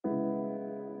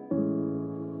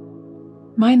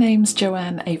My name's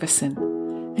Joanne Averson,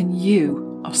 and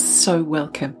you are so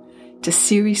welcome to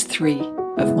Series 3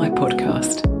 of my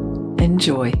podcast.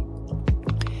 Enjoy.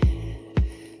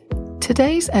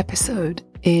 Today's episode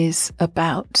is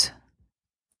about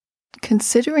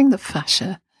considering the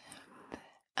fascia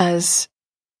as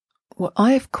what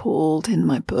I have called in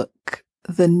my book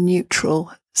the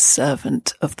neutral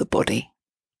servant of the body.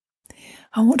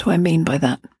 And what do I mean by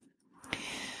that?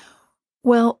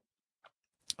 Well,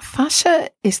 fascia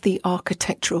is the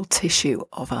architectural tissue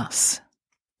of us,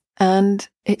 and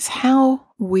it's how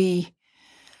we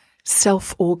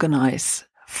self-organize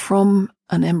from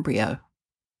an embryo.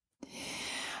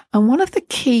 And one of the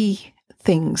key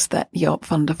things that Jaap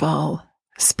van der Waal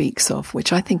speaks of,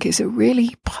 which I think is a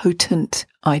really potent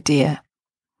idea,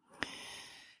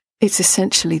 it's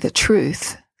essentially the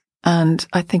truth, and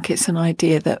I think it's an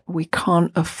idea that we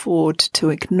can't afford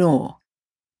to ignore.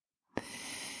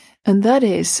 And that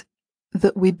is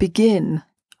that we begin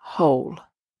whole.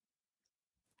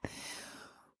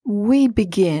 We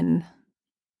begin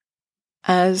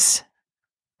as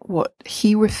what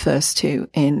he refers to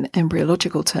in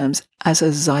embryological terms as a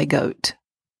zygote.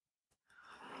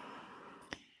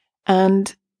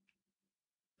 And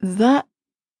that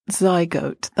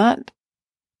zygote, that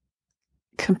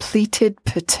completed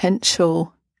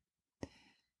potential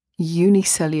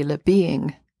unicellular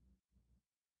being,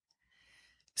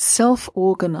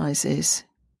 self-organizes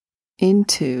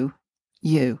into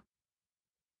you.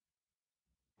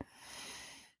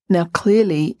 Now,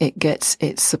 clearly, it gets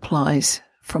its supplies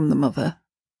from the mother,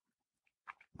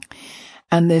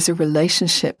 and there's a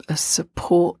relationship, a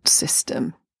support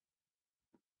system,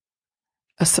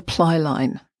 a supply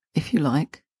line, if you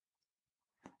like.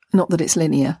 Not that it's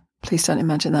linear, please don't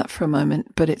imagine that for a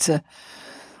moment, but it's a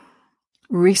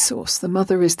resource. The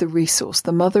mother is the resource.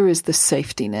 The mother is the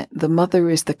safety net. The mother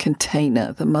is the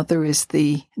container. The mother is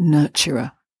the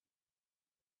nurturer.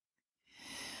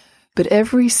 But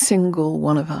every single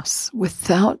one of us,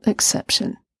 without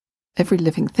exception, every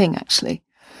living thing actually,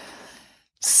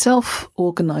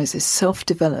 self-organizes,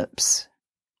 self-develops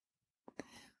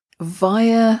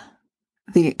via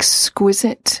the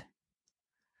exquisite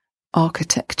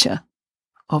architecture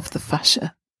of the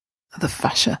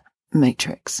fascia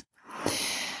matrix.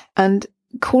 And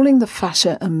calling the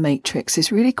fascia a matrix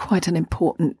is really quite an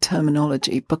important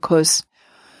terminology, because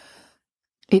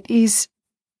it is,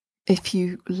 if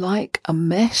you like, a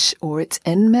mesh, or it's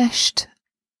enmeshed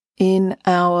in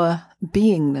our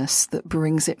beingness that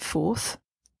brings it forth.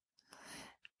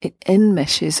 It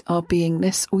enmeshes our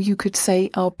beingness, or you could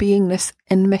say our beingness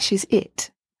enmeshes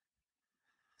it.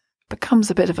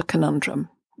 Becomes a bit of a conundrum.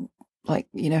 Like,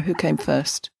 who came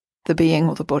first, the being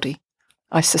or the body?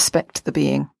 I suspect the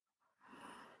being.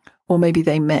 Or maybe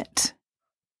they met.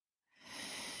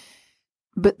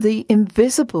 But the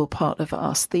invisible part of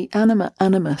us, the anima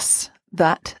animus,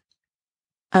 that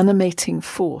animating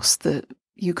force,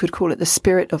 you could call it the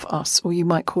spirit of us, or you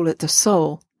might call it the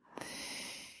soul,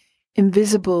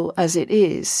 invisible as it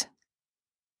is,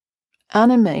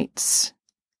 animates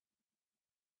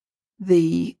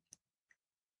the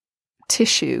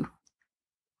tissue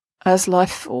as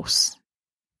life force,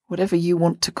 whatever you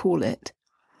want to call it,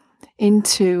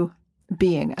 into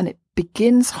being, and it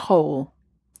begins whole,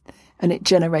 and it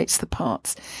generates the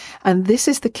parts. And this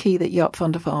is the key that Jaap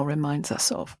van der Waal reminds us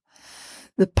of.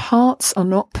 The parts are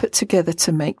not put together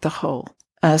to make the whole,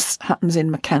 as happens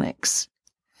in mechanics.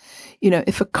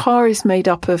 If a car is made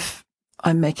up of,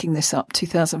 I'm making this up,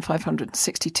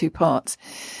 2,562 parts,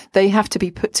 they have to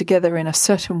be put together in a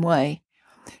certain way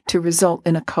to result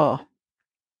in a car.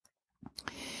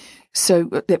 So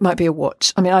it might be a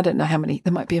watch. I mean, I don't know how many,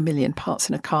 there might be 1 million parts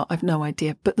in a car. I've no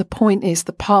idea. But the point is,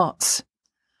 the parts,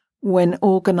 when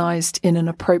organized in an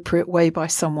appropriate way by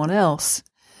someone else,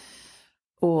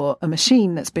 or a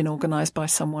machine that's been organized by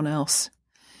someone else,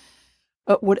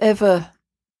 at whatever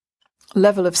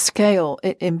level of scale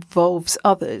it involves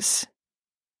others,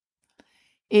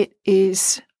 it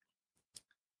is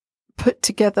put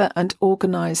together and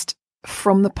organized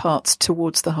from the parts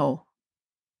towards the whole.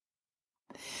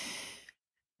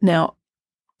 Now,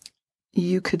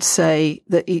 you could say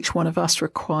that each one of us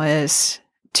requires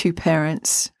 2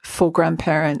 parents, 4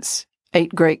 grandparents,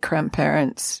 8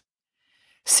 great-grandparents,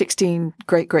 16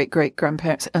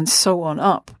 great-great-great-grandparents, and so on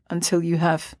up, until you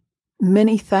have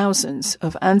many thousands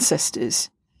of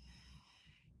ancestors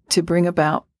to bring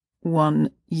about one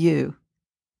you.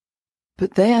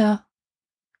 But they are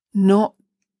not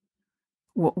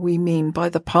what we mean by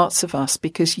the parts of us,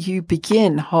 because you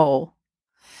begin whole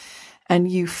and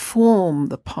you form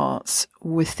the parts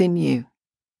within you.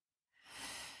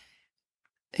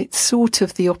 It's sort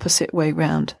of the opposite way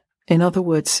round. In other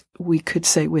words, we could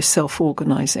say we're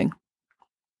self-organizing.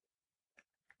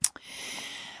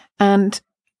 And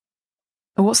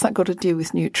what's that got to do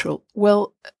with neutral?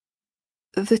 Well,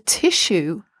 the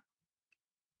tissue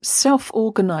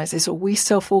self-organizes, or we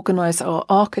self-organize our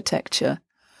architecture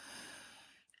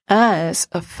as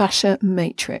a fascia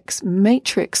matrix.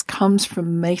 Matrix comes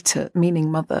from mater, meaning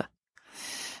mother.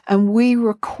 And we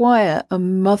require a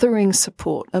mothering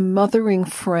support, a mothering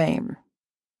frame,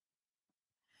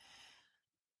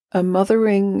 a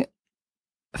mothering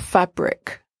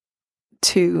fabric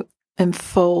to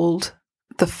enfold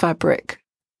the fabric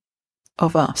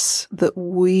of us that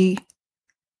we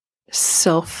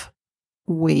self-weave.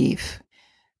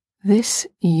 This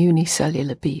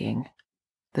unicellular being,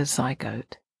 the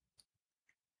zygote,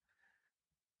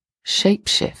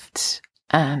 shapeshifts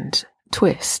and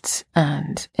twists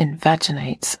and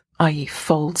invaginates, i.e.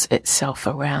 folds itself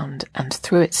around and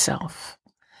through itself,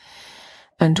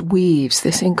 and weaves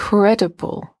this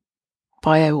incredible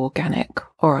bioorganic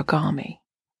origami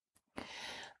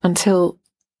until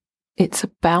it's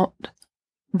about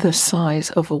the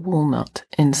size of a walnut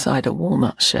inside a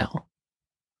walnut shell.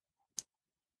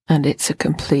 And it's a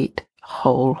complete,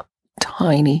 whole,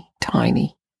 tiny,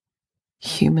 tiny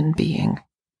human being.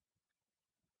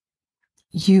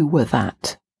 You were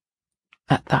that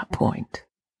at that point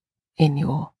in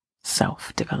your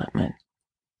self-development.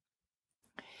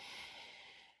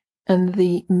 And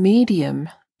the medium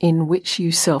in which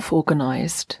you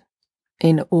self-organized,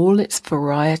 in all its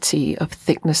variety of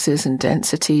thicknesses and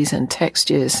densities and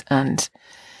textures and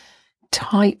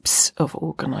types of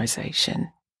organization,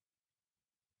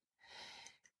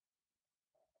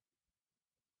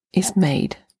 is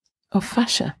made of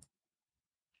fascia.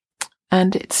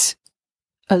 And it's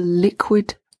a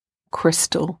liquid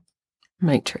crystal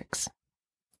matrix.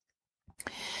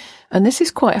 And this is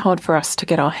quite hard for us to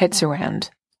get our heads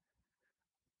around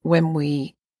when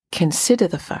we consider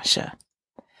the fascia,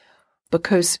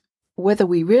 because whether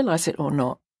we realize it or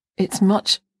not, it's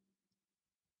much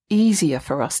easier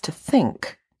for us to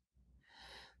think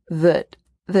that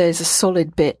there's a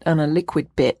solid bit and a liquid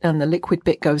bit, and the liquid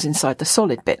bit goes inside the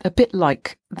solid bit, a bit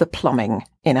like the plumbing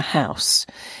in a house.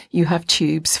 You have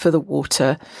tubes for the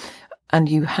water, and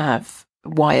you have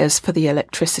wires for the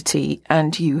electricity,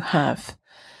 and you have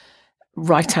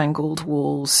right-angled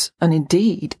walls, and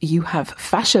indeed you have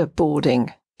fascia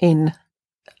boarding in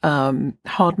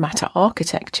hard matter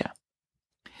architecture.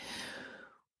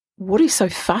 What is so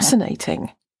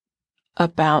fascinating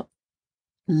about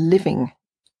living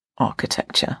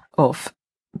architecture of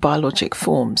biologic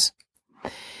forms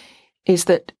is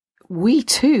that we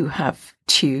too have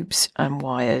tubes and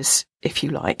wires, if you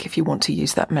like, if you want to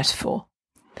use that metaphor.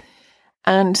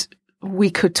 And we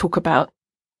could talk about,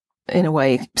 in a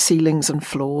way, ceilings and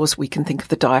floors. We can think of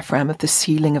the diaphragm of the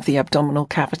ceiling of the abdominal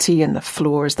cavity and the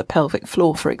floor as the pelvic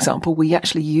floor, for example. We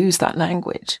actually use that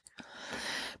language.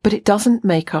 But it doesn't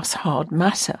make us hard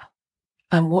matter.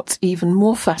 And what's even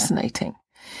more fascinating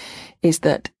is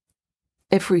that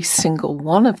every single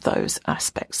one of those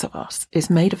aspects of us is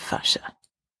made of fascia.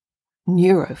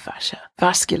 Neurofascia,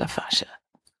 vascular fascia,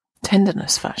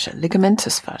 tendinous fascia,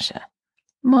 ligamentous fascia,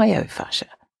 myofascia,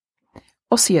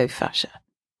 osteofascia.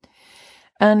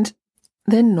 And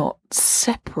they're not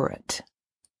separate.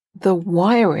 The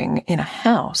wiring in a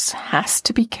house has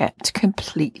to be kept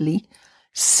completely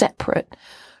separate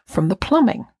from the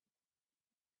plumbing.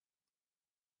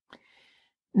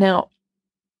 Now,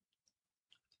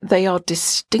 they are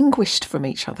distinguished from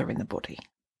each other in the body,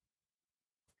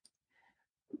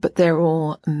 but they're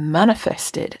all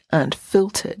manifested and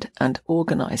filtered and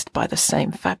organized by the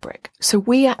same fabric. So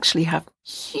we actually have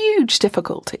huge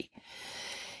difficulty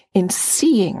in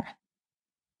seeing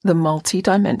the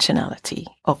multidimensionality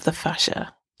of the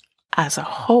fascia as a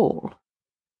whole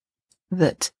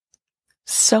that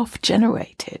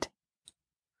self-generated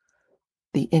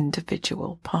the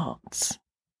individual parts.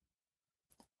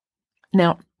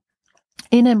 Now,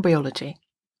 in embryology,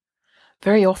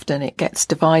 very often it gets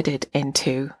divided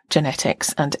into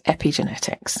genetics and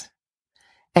epigenetics.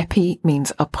 Epi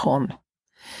means upon.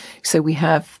 So we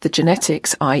have the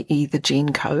genetics, i.e. the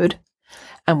gene code,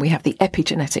 and we have the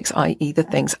epigenetics, i.e. the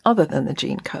things other than the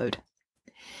gene code.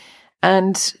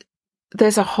 And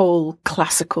there's a whole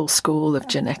classical school of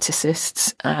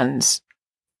geneticists, and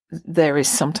there is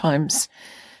sometimes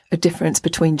a difference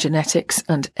between genetics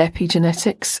and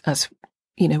epigenetics, as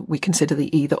you know, we consider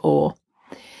the either or,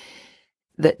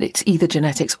 that it's either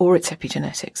genetics or it's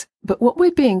epigenetics. But what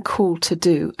we're being called to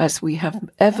do, as we have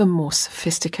ever more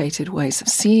sophisticated ways of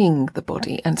seeing the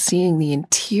body and seeing the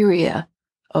interior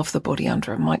of the body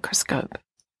under a microscope,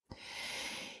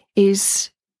 is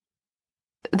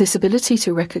this ability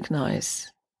to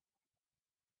recognize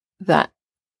that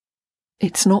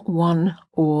it's not one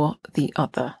or the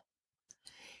other.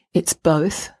 It's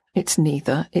both, it's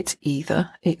neither, it's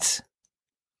either, it's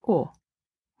or.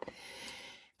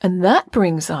 And that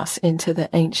brings us into the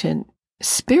ancient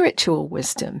spiritual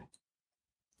wisdom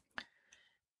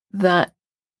that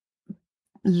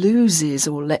loses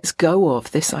or lets go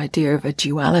of this idea of a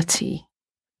duality,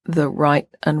 the right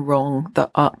and wrong, the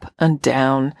up and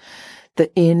down,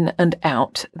 the in and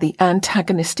out, the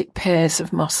antagonistic pairs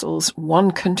of muscles.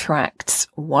 One contracts,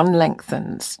 one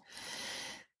lengthens.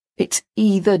 It's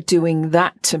either doing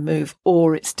that to move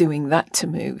or it's doing that to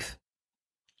move.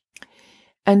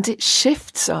 And it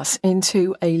shifts us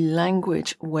into a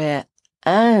language where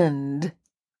and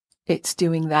it's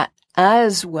doing that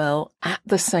as well at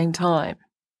the same time.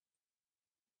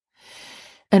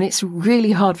 And it's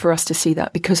really hard for us to see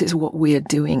that because it's what we're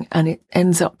doing, and it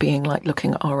ends up being like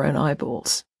looking at our own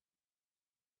eyeballs.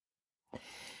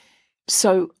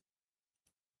 So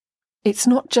it's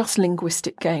not just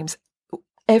linguistic games.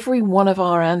 Every one of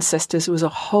our ancestors was a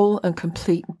whole and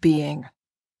complete being.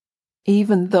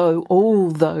 Even though all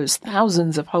those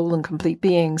thousands of whole and complete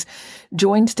beings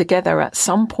joined together at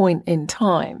some point in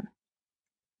time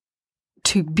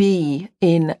to be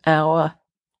in our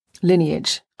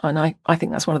lineage. And I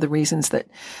think that's one of the reasons that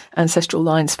ancestral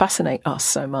lines fascinate us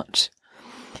so much.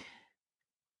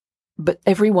 But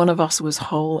every one of us was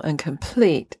whole and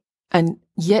complete, and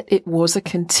yet it was a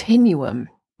continuum.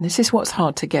 This is what's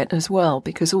hard to get as well,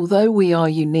 because although we are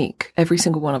unique, every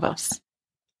single one of us,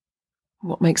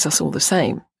 what makes us all the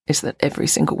same is that every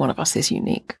single one of us is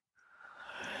unique.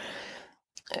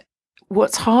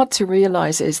 What's hard to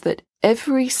realize is that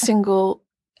every single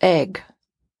egg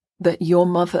that your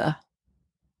mother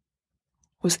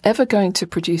was ever going to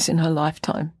produce in her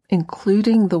lifetime,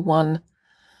 including the one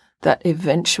that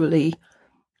eventually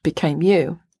became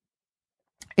you,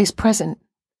 is present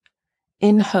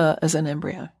in her as an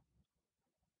embryo.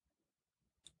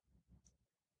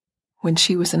 When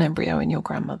she was an embryo in your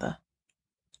grandmother.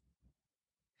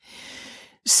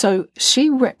 So she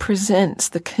represents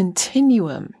the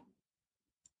continuum,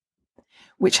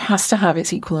 which has to have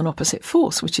its equal and opposite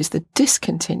force, which is the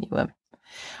discontinuum.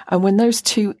 And when those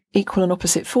two equal and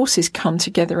opposite forces come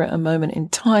together at a moment in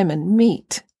time and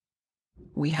meet,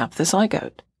 we have the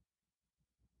zygote,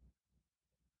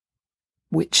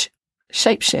 which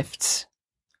shapeshifts.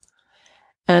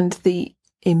 And the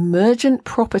emergent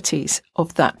properties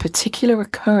of that particular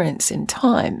occurrence in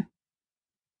time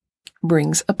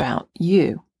brings about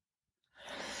you.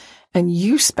 And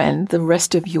you spend the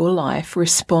rest of your life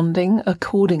responding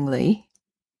accordingly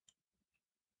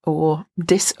or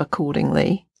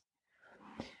disaccordingly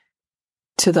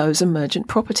to those emergent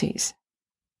properties,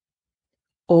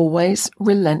 always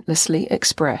relentlessly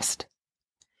expressed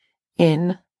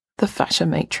in the fascia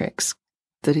matrix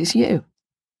that is you.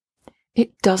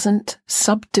 It doesn't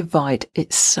subdivide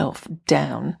itself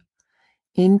down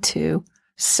into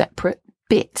separate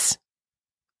bits.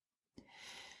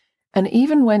 And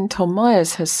even when Tom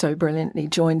Myers has so brilliantly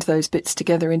joined those bits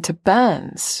together into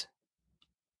bands,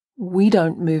 we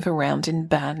don't move around in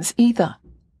bands either.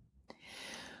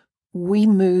 We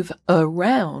move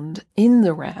around in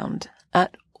the round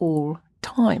at all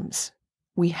times.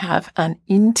 We have an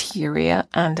interior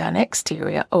and an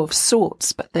exterior of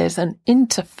sorts, but there's an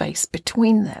interface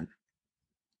between them.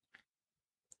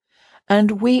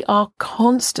 And we are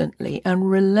constantly and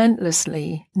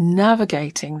relentlessly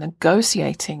navigating,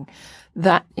 negotiating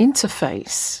that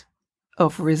interface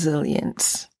of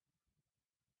resilience,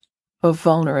 of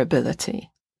vulnerability,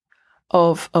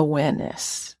 of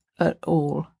awareness at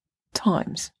all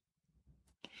times.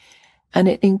 And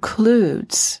it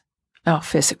includes our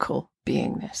physical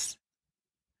beingness.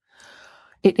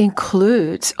 It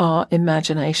includes our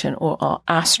imagination or our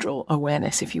astral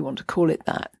awareness, if you want to call it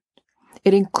that.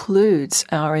 It includes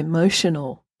our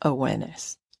emotional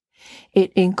awareness.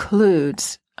 It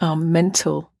includes our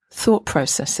mental thought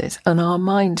processes and our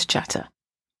mind chatter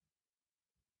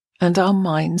and our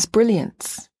mind's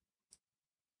brilliance.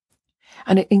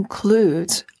 And it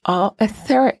includes our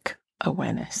etheric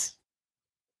awareness.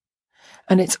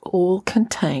 And it's all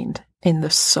contained in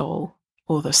the soul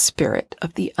or the spirit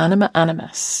of the anima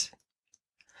animus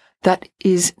that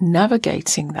is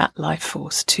navigating that life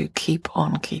force to keep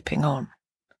on keeping on.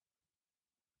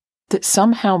 That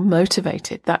somehow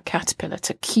motivated that caterpillar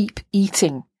to keep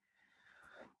eating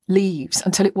leaves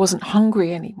until it wasn't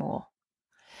hungry anymore,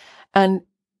 and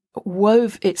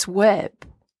wove its web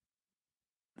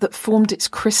that formed its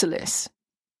chrysalis,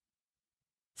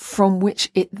 from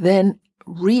which it then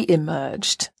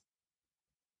re-emerged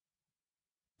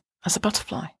as a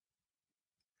butterfly.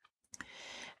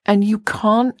 And you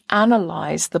can't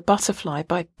analyze the butterfly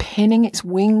by pinning its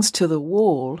wings to the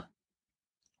wall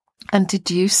and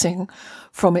deducing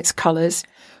from its colors,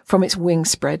 from its wing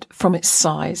spread, from its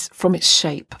size, from its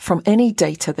shape, from any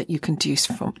data that you can deduce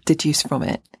from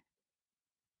it,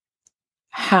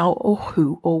 how or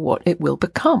who or what it will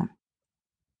become.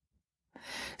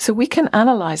 So we can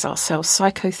analyze ourselves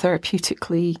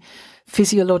psychotherapeutically,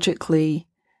 physiologically,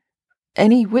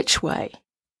 any which way,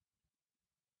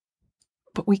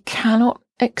 but we cannot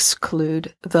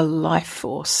exclude the life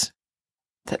force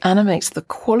that animates the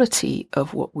quality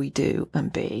of what we do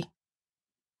and be,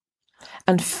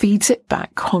 and feeds it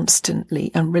back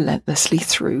constantly and relentlessly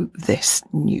through this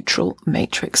neutral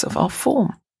matrix of our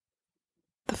form,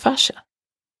 the fascia.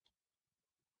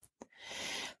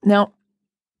 Now,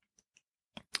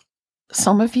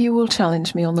 some of you will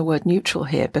challenge me on the word neutral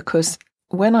here, because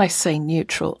when I say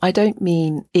neutral, I don't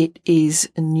mean it is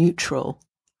neutral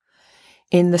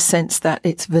in the sense that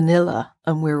it's vanilla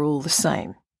and we're all the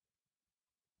same.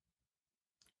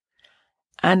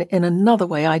 And in another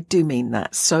way, I do mean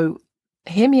that. So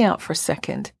hear me out for a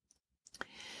second.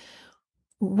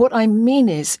 What I mean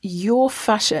is your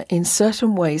fascia in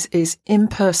certain ways is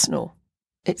impersonal.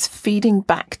 It's feeding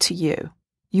back to you.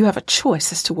 You have a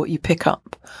choice as to what you pick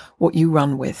up, what you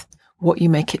run with, what you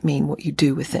make it mean, what you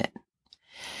do with it.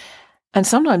 And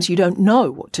sometimes you don't know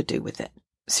what to do with it.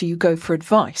 So you go for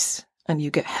advice and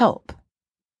you get help.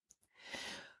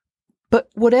 But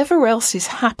whatever else is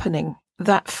happening,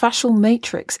 that fascial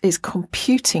matrix is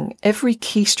computing every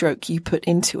keystroke you put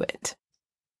into it.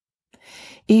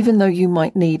 Even though you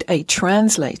might need a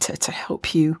translator to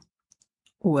help you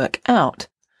work out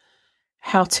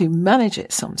how to manage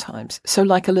it sometimes. So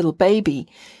like a little baby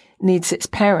needs its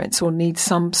parents or needs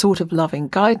some sort of loving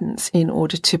guidance in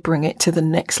order to bring it to the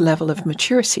next level of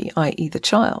maturity, i.e. the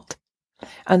child.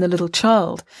 And the little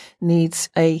child needs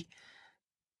an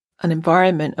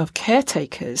environment of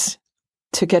caretakers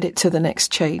to get it to the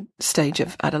next stage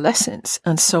of adolescence,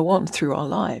 and so on through our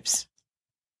lives.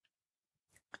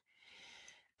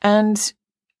 And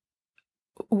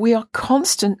we are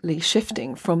constantly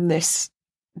shifting from this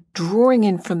drawing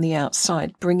in from the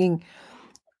outside, bringing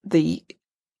the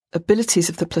abilities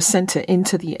of the placenta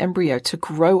into the embryo to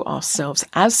grow ourselves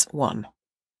as one.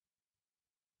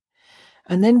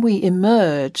 And then we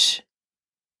emerge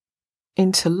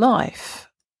into life.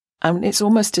 And it's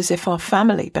almost as if our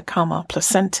family become our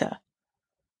placenta.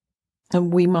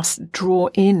 And we must draw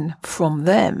in from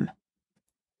them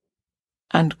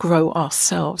and grow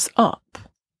ourselves up.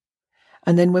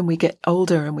 And then when we get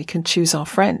older and we can choose our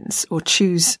friends or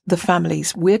choose the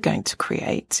families we're going to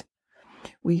create,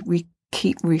 we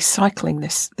keep recycling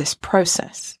this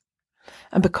process.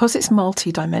 And because it's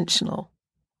multidimensional,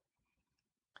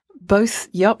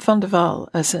 both Jaap van der Wal,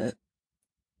 as a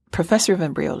professor of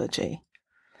embryology,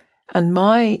 and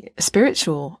my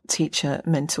spiritual teacher,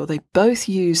 mentor, they both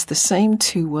use the same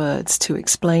two words to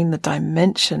explain the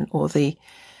dimension or the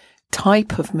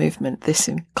type of movement this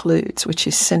includes, which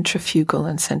is centrifugal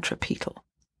and centripetal.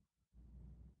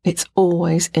 It's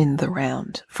always in the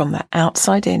round, from the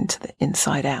outside in to the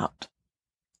inside out.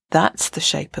 That's the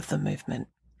shape of the movement.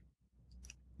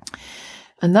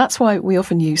 And that's why we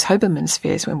often use Hoberman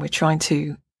spheres when we're trying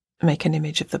to make an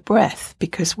image of the breath,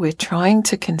 because we're trying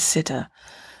to consider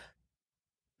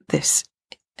this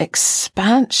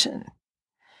expansion,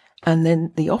 and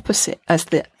then the opposite, as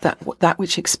that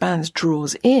which expands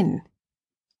draws in.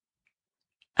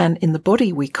 And in the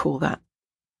body, we call that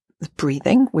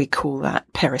breathing, we call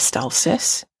that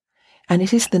peristalsis, and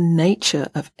it is the nature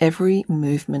of every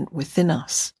movement within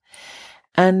us.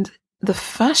 And the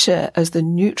fascia, as the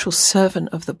neutral servant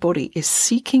of the body, is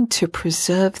seeking to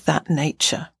preserve that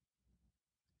nature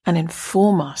and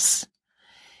inform us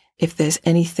if there's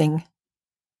anything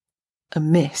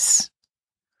amiss,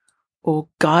 or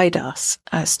guide us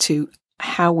as to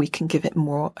how we can give it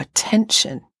more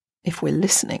attention if we're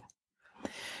listening.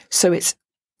 So it's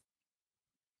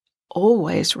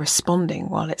always responding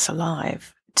while it's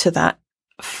alive to that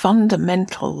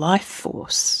fundamental life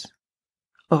force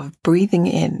of breathing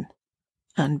in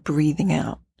and breathing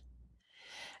out.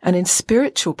 And in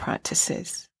spiritual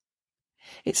practices,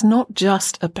 it's not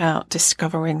just about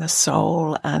discovering the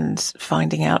soul and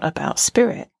finding out about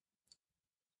spirit.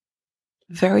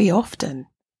 Very often,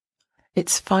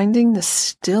 it's finding the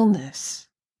stillness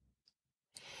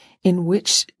in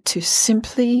which to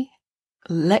simply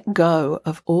let go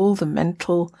of all the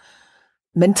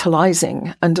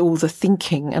mentalizing and all the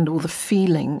thinking and all the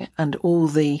feeling and all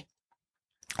the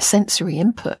sensory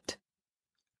input,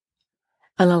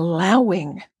 and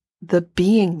allowing the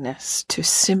beingness to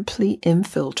simply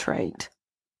infiltrate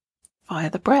via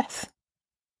the breath.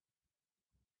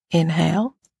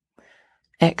 Inhale,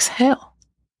 exhale.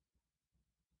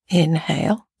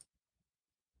 Inhale,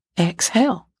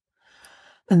 exhale.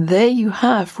 And there you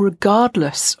have,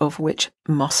 regardless of which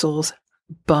muscles,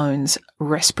 bones,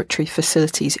 respiratory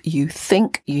facilities you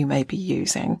think you may be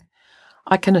using,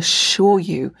 I can assure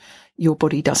you your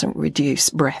body doesn't reduce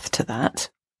breath to that.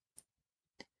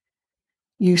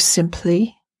 You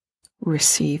simply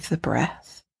receive the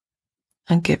breath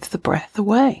and give the breath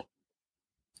away.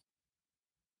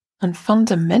 And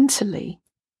fundamentally,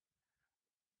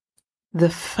 the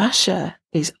fascia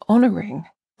is honoring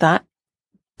that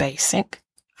basic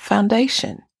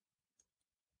foundation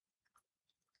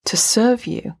to serve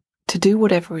you to do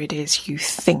whatever it is you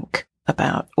think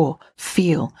about or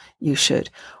feel you should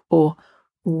or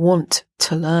want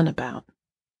to learn about.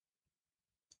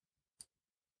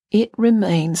 It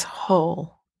remains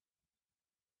whole.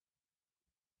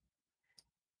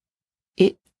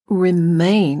 It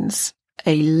remains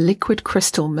a liquid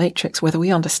crystal matrix, whether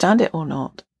we understand it or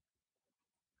not,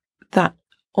 that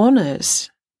honors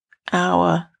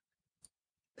our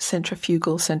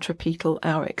centrifugal, centripetal,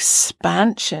 our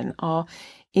expansion, our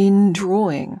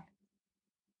indrawing,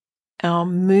 our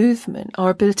movement, our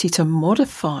ability to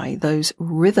modify those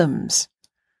rhythms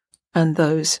and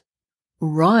those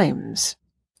rhymes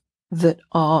that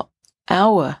are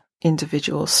our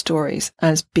individual stories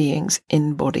as beings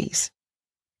in bodies.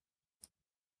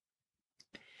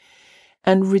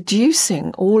 And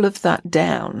reducing all of that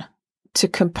down to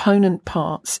component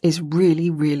parts is really,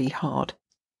 really hard.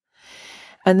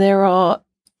 And there are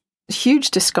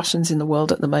huge discussions in the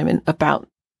world at the moment about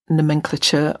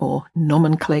nomenclature or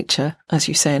nomenclature, as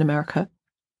you say in America.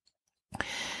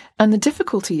 And the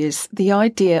difficulty is the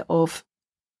idea of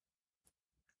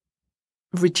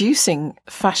reducing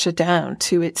fascia down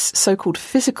to its so-called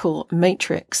physical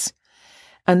matrix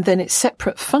and then its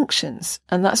separate functions.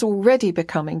 And that's already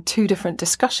becoming two different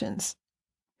discussions.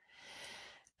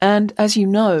 And as you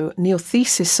know, Neil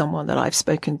Thies is someone that I've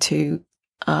spoken to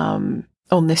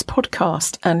on this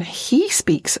podcast, and he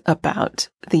speaks about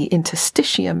the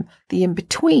interstitium, the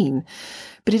in-between.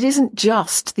 But it isn't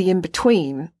just the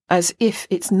in-between, as if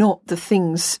it's not the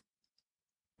things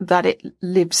that it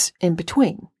lives in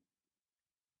between.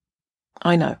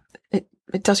 I know, it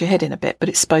does your head in a bit, but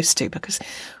it's supposed to, because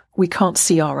we can't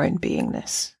see our own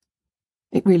beingness.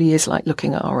 It really is like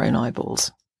looking at our own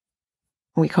eyeballs.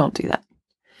 We can't do that.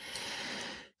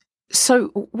 So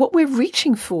what we're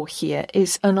reaching for here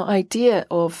is an idea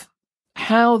of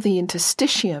how the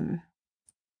interstitium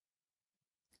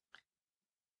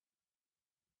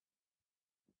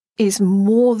is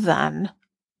more than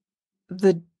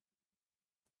the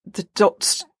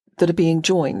dots that are being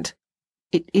joined.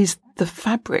 It is the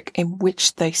fabric in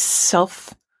which they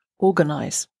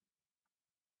self-organize.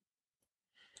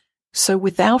 So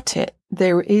without it,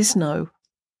 there is no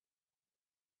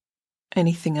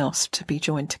anything else to be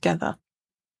joined together.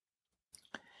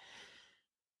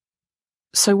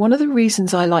 So one of the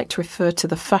reasons I like to refer to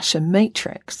the fascia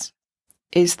matrix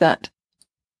is that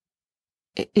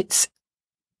it's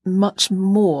much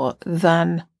more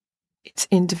than its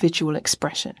individual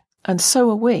expression. And so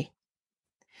are we.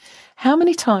 How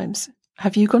many times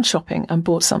have you gone shopping and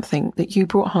bought something that you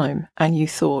brought home and you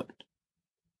thought,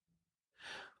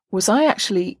 was I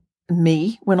actually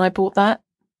me when I bought that?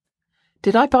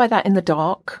 Did I buy that in the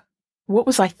dark? What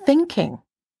was I thinking?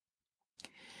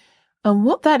 And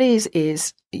what that is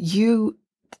you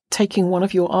taking one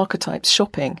of your archetypes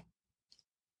shopping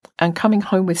and coming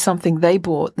home with something they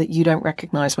bought that you don't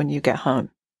recognize when you get home.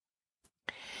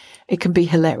 It can be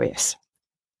hilarious.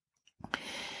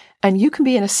 And you can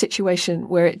be in a situation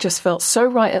where it just felt so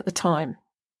right at the time,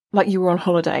 like you were on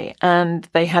holiday and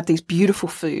they had these beautiful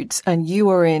foods and you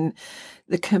were in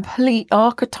the complete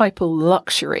archetypal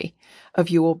luxury of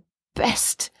your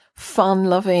best,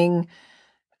 fun-loving,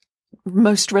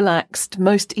 most relaxed,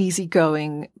 most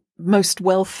easygoing, most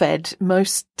well-fed,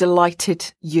 most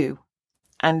delighted you.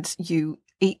 And you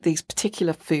eat these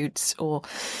particular foods or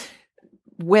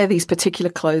wear these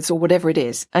particular clothes or whatever it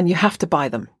is, and you have to buy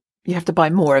them. You have to buy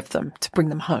more of them to bring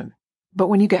them home. But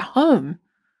when you get home,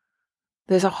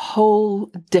 there's a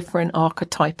whole different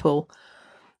archetypal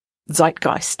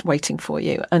zeitgeist waiting for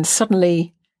you. And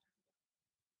suddenly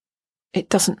it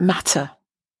doesn't matter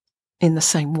in the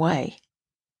same way.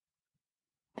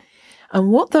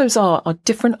 And what those are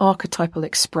different archetypal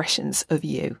expressions of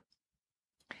you.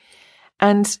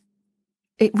 And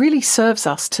it really serves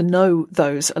us to know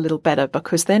those a little better,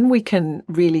 because then we can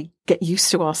really get used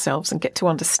to ourselves and get to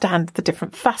understand the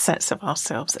different facets of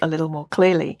ourselves a little more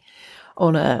clearly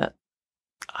on a,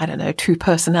 true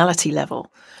personality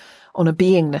level, on a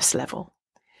beingness level.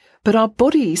 But our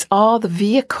bodies are the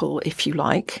vehicle, if you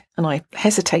like, and I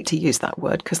hesitate to use that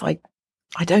word because I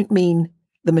don't mean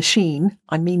the machine,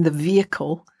 I mean the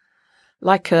vehicle,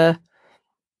 like a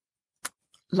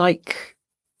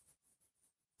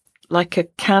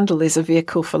candle is a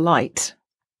vehicle for light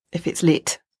if it's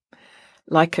lit,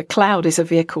 like a cloud is a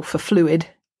vehicle for fluid.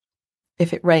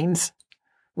 If it rains,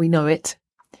 we know it.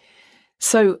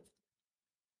 So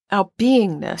our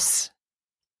beingness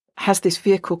has this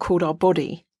vehicle called our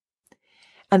body,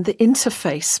 and the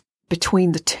interface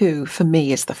between the two, for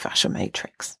me, is the fascia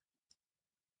matrix.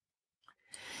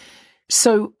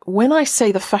 So when I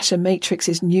say the fascia matrix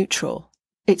is neutral,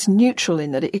 it's neutral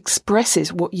in that it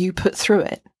expresses what you put through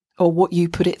it or what you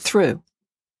put it through.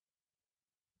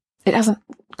 It hasn't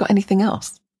got anything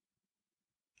else.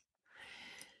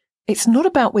 It's not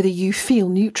about whether you feel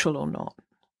neutral or not.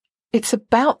 It's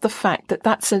about the fact that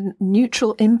that's a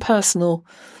neutral, impersonal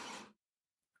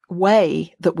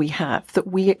way that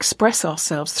we express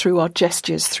ourselves through our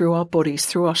gestures, through our bodies,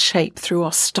 through our shape, through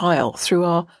our style, through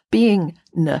our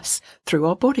beingness, through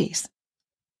our bodies.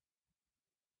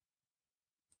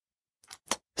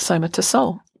 Soma to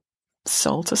soul,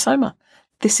 soul to soma.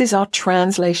 This is our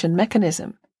translation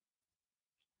mechanism.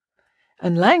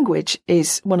 And language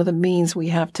is one of the means we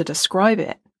have to describe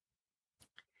it.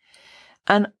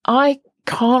 And I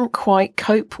can't quite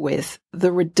cope with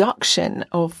the reduction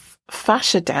of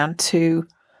fascia down to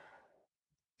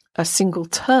a single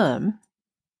term,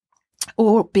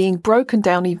 or being broken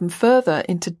down even further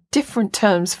into different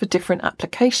terms for different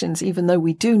applications, even though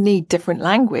we do need different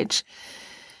language.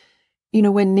 You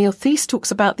know, when Neil Thies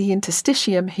talks about the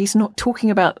interstitium, he's not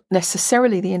talking about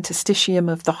necessarily the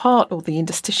interstitium of the heart or the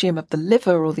interstitium of the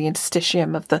liver or the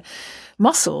interstitium of the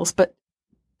muscles, but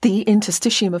the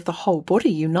interstitium of the whole body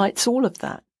unites all of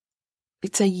that.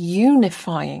 It's a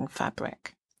unifying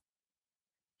fabric,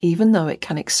 even though it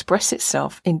can express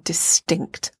itself in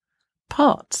distinct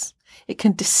parts. It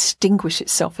can distinguish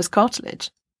itself as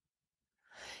cartilage.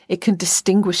 It can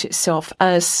distinguish itself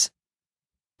as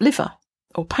liver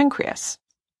or pancreas.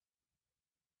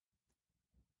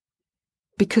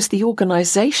 Because the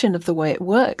organization of the way it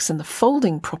works and the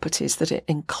folding properties that it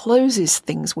encloses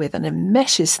things with and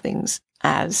enmeshes things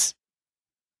as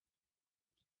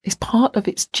is part of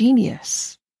its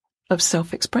genius of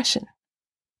self-expression,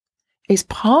 is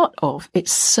part of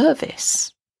its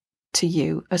service to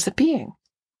you as a being.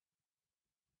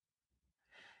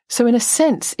 So in a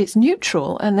sense, it's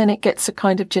neutral, and then it gets a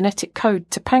kind of genetic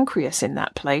code to pancreas in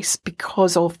that place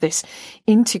because of this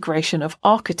integration of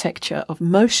architecture, of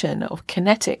motion, of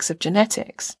kinetics, of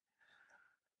genetics.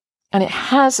 And it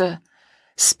has a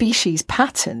species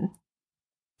pattern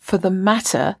for the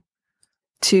matter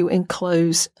to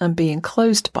enclose and be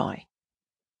enclosed by.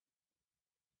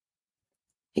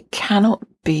 It cannot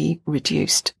be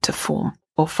reduced to form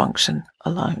or function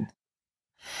alone.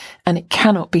 And it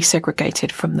cannot be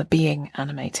segregated from the being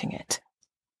animating it.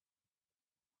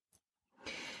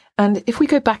 And if we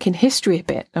go back in history a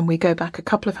bit, and we go back a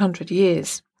couple of 100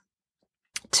 years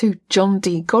to John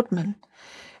D. Godman,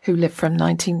 who lived from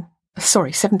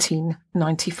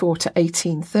 1794 to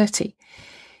 1830,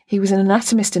 he was an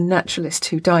anatomist and naturalist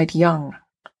who died young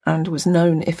and was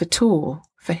known, if at all,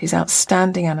 for his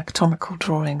outstanding anatomical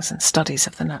drawings and studies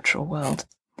of the natural world.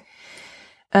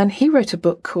 And he wrote a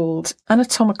book called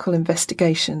Anatomical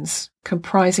Investigations,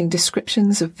 comprising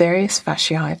descriptions of various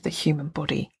fasciae of the human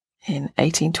body in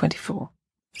 1824.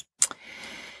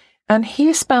 And he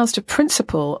espoused a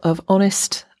principle of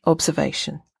honest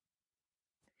observation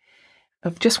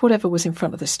of just whatever was in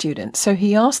front of the student. So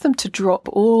he asked them to drop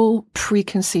all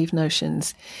preconceived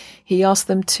notions. He asked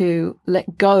them to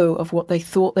let go of what they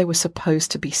thought they were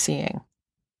supposed to be seeing,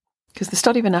 because the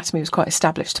study of anatomy was quite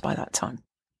established by that time.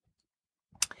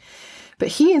 But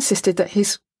he insisted that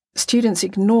his students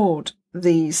ignored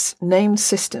these named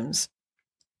systems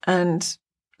and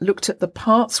looked at the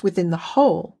parts within the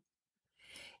whole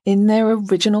in their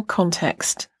original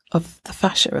context of the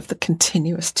fascia, of the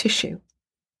continuous tissue.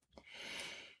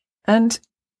 And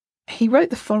he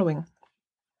wrote the following.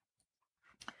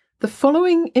 The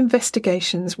following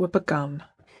investigations were begun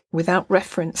without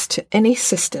reference to any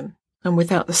system and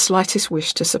without the slightest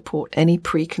wish to support any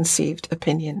preconceived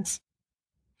opinions.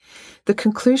 The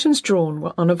conclusions drawn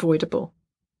were unavoidable,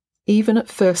 even at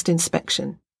first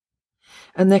inspection,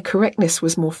 and their correctness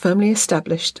was more firmly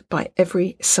established by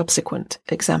every subsequent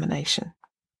examination.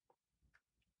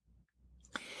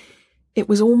 It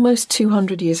was almost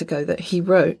 200 years ago that he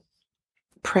wrote,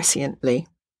 presciently,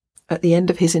 at the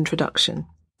end of his introduction,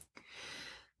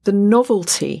 "The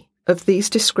novelty of these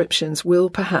descriptions will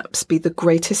perhaps be the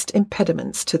greatest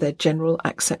impediments to their general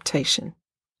acceptation.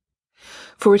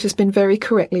 For it has been very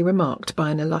correctly remarked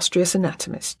by an illustrious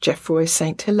anatomist, Geoffroy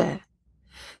St. Hilaire,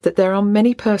 that there are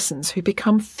many persons who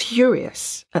become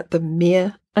furious at the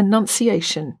mere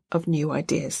enunciation of new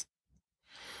ideas.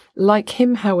 Like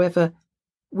him, however,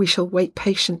 we shall wait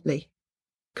patiently,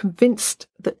 convinced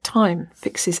that time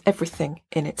fixes everything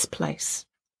in its place.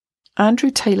 Andrew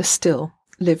Taylor Still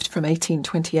lived from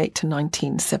 1828 to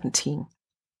 1917.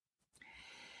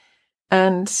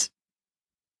 And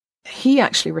he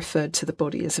actually referred to the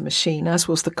body as a machine, as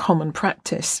was the common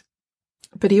practice.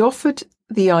 But he offered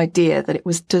the idea that it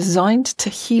was designed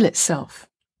to heal itself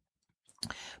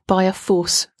by a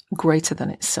force greater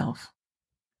than itself.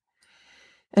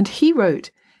 And he wrote,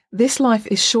 "This life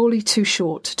is surely too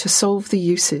short to solve the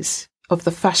uses of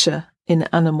the fascia in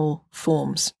animal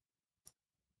forms."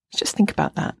 Just think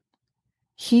about that.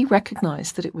 He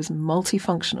recognized that it was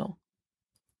multifunctional.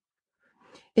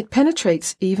 It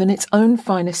penetrates even its own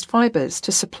finest fibers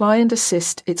to supply and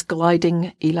assist its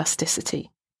gliding elasticity.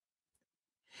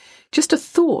 Just a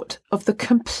thought of the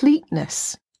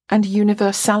completeness and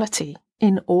universality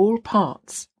in all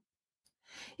parts.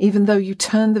 Even though you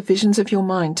turn the visions of your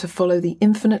mind to follow the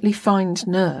infinitely fined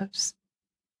nerves.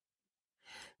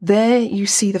 There you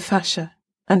see the fascia,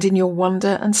 and in your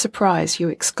wonder and surprise you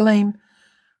exclaim,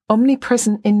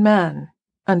 "Omnipresent in man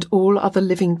and all other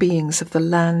living beings of the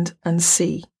land and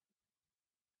sea."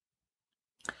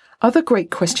 Other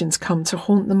great questions come to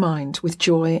haunt the mind with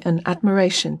joy and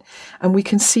admiration, and we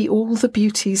can see all the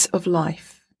beauties of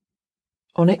life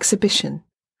on exhibition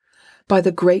by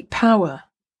the great power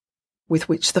with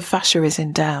which the fascia is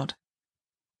endowed.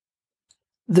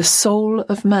 The soul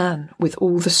of man, with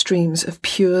all the streams of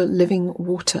pure living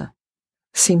water,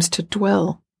 seems to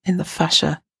dwell in the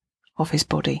fascia of his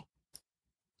body.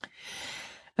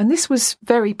 And this was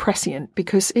very prescient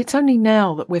because it's only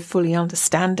now that we're fully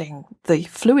understanding the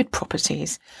fluid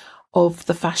properties of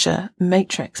the fascia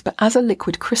matrix. But as a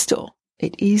liquid crystal,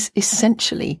 it is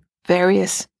essentially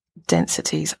various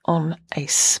densities on a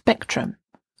spectrum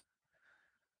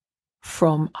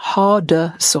from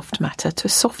harder soft matter to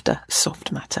softer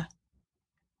soft matter.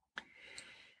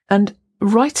 And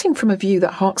writing from a view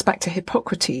that harks back to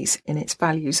Hippocrates in its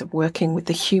values of working with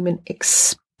the human experience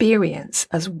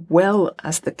as well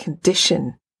as the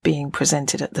condition being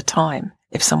presented at the time,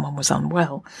 if someone was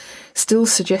unwell, still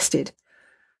suggested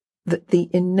that the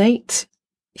innate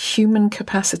human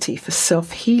capacity for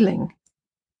self-healing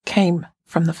came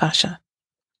from the fascia.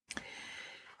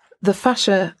 The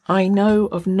fascia, I know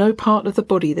of no part of the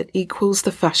body that equals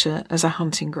the fascia as a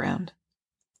hunting ground.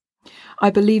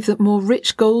 I believe that more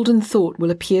rich golden thought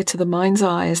will appear to the mind's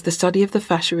eye as the study of the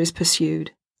fascia is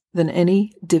pursued than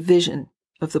any division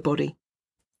of the body.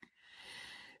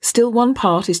 Still, one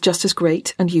part is just as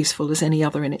great and useful as any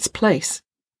other in its place.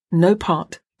 No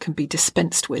part can be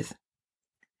dispensed with.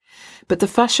 But the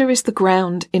fascia is the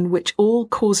ground in which all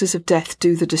causes of death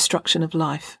do the destruction of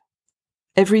life.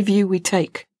 Every view we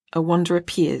take, a wonder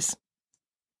appears.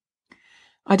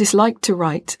 I dislike to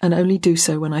write, and only do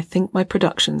so when I think my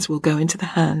productions will go into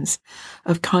the hands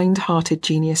of kind-hearted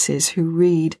geniuses who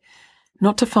read,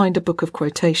 not to find a book of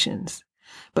quotations,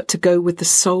 but to go with the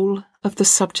soul of the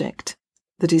subject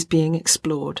that is being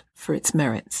explored for its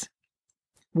merits,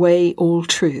 weigh all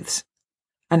truths,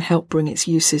 and help bring its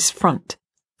uses front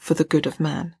for the good of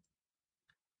man.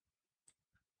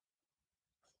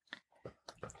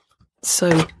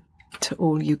 So, to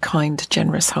all you kind,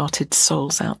 generous-hearted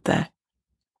souls out there,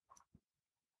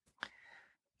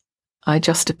 I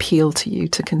just appeal to you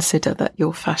to consider that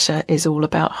your fascia is all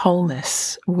about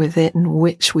wholeness, within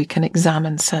which we can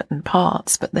examine certain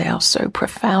parts, but they are so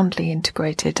profoundly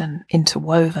integrated and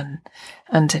interwoven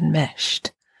and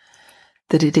enmeshed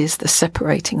that it is the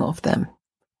separating of them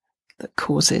that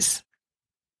causes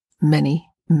many,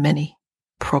 many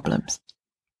problems.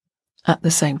 At the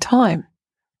same time,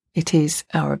 it is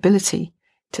our ability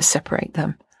to separate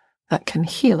them that can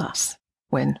heal us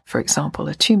when, for example,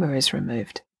 a tumour is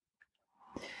removed.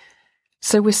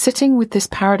 So we're sitting with this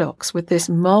paradox, with this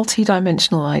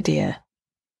multi-dimensional idea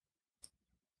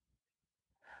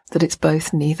that it's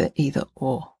both neither, either,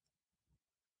 or.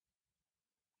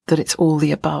 That it's all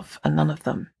the above and none of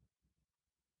them.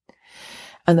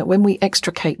 And that when we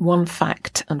extricate one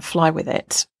fact and fly with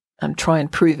it and try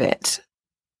and prove it,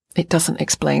 it doesn't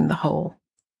explain the whole.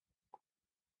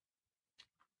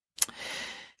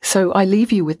 So I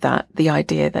leave you with that, the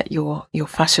idea that your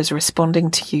fascia is responding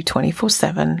to you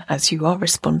 24/7 as you are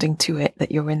responding to it,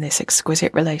 that you're in this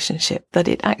exquisite relationship, that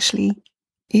it actually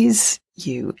is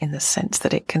you in the sense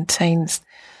that it contains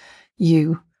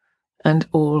you and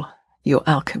all your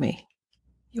alchemy,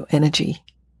 your energy,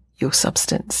 your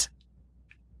substance.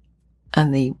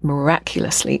 and the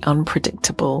miraculously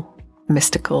unpredictable,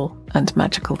 mystical, and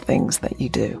magical things that you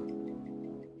do.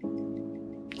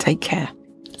 Take care.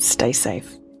 Stay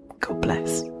safe. God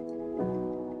bless.